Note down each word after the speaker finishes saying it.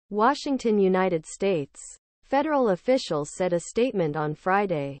Washington, United States. Federal officials said a statement on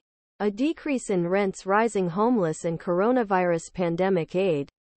Friday. A decrease in rents, rising homeless, and coronavirus pandemic aid.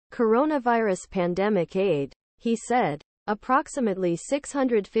 Coronavirus pandemic aid, he said. Approximately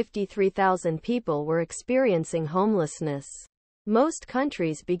 653,000 people were experiencing homelessness. Most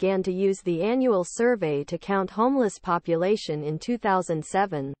countries began to use the annual survey to count homeless population in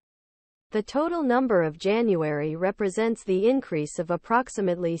 2007. The total number of January represents the increase of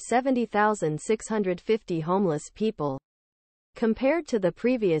approximately 70,650 homeless people compared to the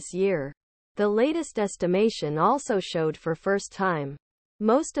previous year. The latest estimation also showed for first time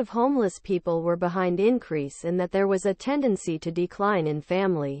most of homeless people were behind increase and that there was a tendency to decline in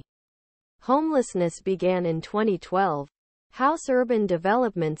family homelessness began in 2012. House Urban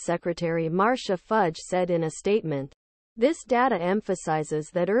Development Secretary Marcia Fudge said in a statement. This data emphasizes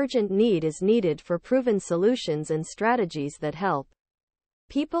that urgent need is needed for proven solutions and strategies that help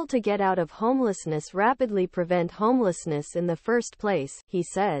people to get out of homelessness, rapidly prevent homelessness in the first place, he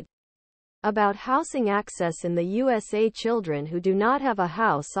said. About housing access in the USA, children who do not have a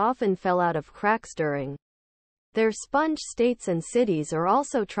house often fell out of cracks during their sponge. States and cities are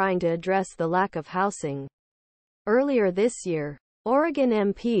also trying to address the lack of housing. Earlier this year, Oregon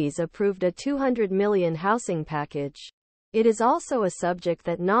MPs approved a $200 million housing package. It is also a subject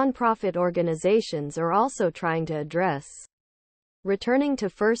that nonprofit organizations are also trying to address. Returning to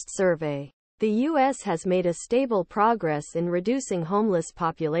first survey, the U.S. has made a stable progress in reducing homeless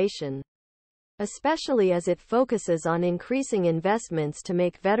population, especially as it focuses on increasing investments to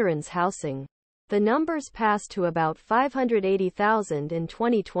make veterans housing. The numbers passed to about 580,000 in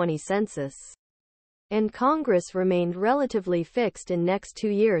 2020 census. And Congress remained relatively fixed in next 2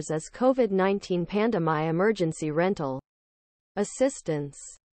 years as COVID-19 pandemic emergency rental assistance,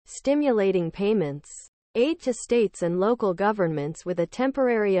 stimulating payments, aid to states and local governments with a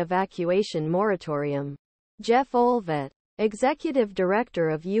temporary evacuation moratorium. Jeff Olvet, executive director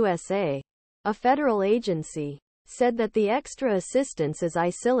of USA, a federal agency, said that the extra assistance is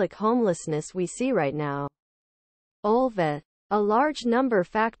idyllic homelessness we see right now. Olvet, a large number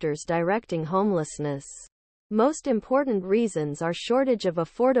factors directing homelessness. Most important reasons are shortage of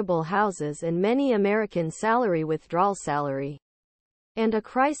affordable houses and many American salary withdrawal salary. And a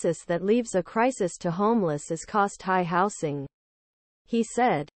crisis that leaves a crisis to homeless is cost-high housing. He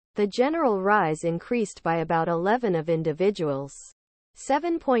said, the general rise increased by about 11 of individuals.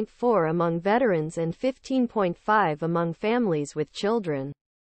 7.4 among veterans and 15.5 among families with children.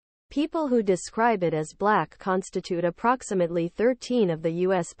 People who describe it as black constitute approximately 13 of the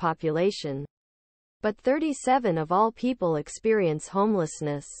U.S. population. But 37 of all people experience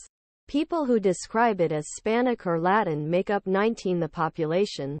homelessness. People who describe it as Hispanic or Latin make up 19 the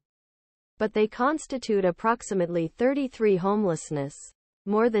population. But they constitute approximately 33 homelessness.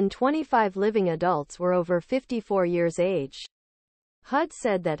 More than 25 living adults were over 54 years age. HUD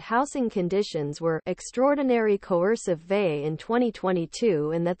said that housing conditions were extraordinary coercive in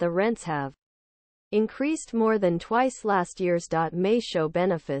 2022 and that the rents have increased more than twice last year's. May show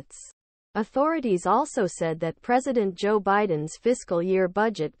benefits. Authorities also said that President Joe Biden's fiscal year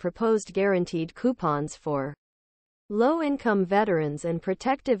budget proposed guaranteed coupons for low-income veterans and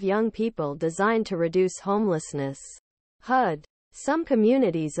protective young people designed to reduce homelessness. HUD. Some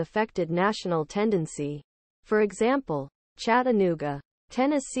communities affected national tendency. For example, Chattanooga,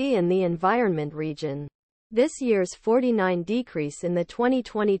 Tennessee and the Environment Region. This year's 49 decrease in the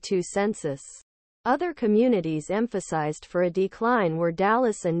 2022 census. Other communities emphasized for a decline were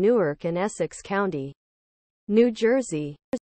Dallas and Newark and Essex County, New Jersey.